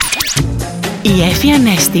Η Έφη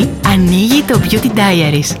Ανέστη ανοίγει το Beauty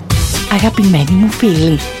Diaries. Αγαπημένοι μου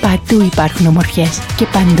φίλοι, παντού υπάρχουν ομορφιές και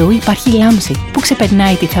παντού υπάρχει λάμψη που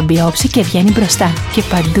ξεπερνάει τη θαμπιόψη και βγαίνει μπροστά. Και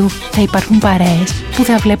παντού θα υπάρχουν παρέες που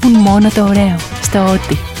θα βλέπουν μόνο το ωραίο, στο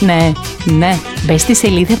ότι. Ναι, μπες στη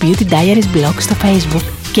σελίδα Beauty Diaries Blog στο Facebook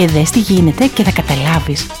και δες τι γίνεται και θα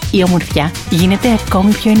καταλάβεις. Η ομορφιά γίνεται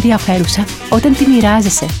ακόμη πιο ενδιαφέρουσα όταν τη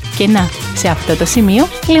μοιράζεσαι. Και να, σε αυτό το σημείο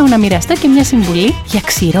λέω να μοιραστώ και μια συμβουλή για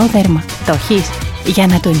ξηρό δέρμα. Το έχεις? Για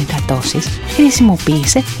να το ενυδατώσεις,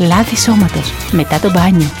 χρησιμοποίησε λάδι σώματος μετά το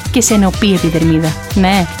μπάνιο και σε ενωπεί επιδερμίδα.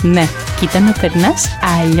 Ναι, κοίτα να περνάς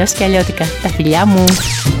αλλιώς και αλλιώτικα. Τα φιλιά μου!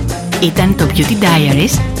 Ήταν το Beauty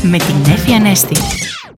Diaries με την Έφη Ανέστη.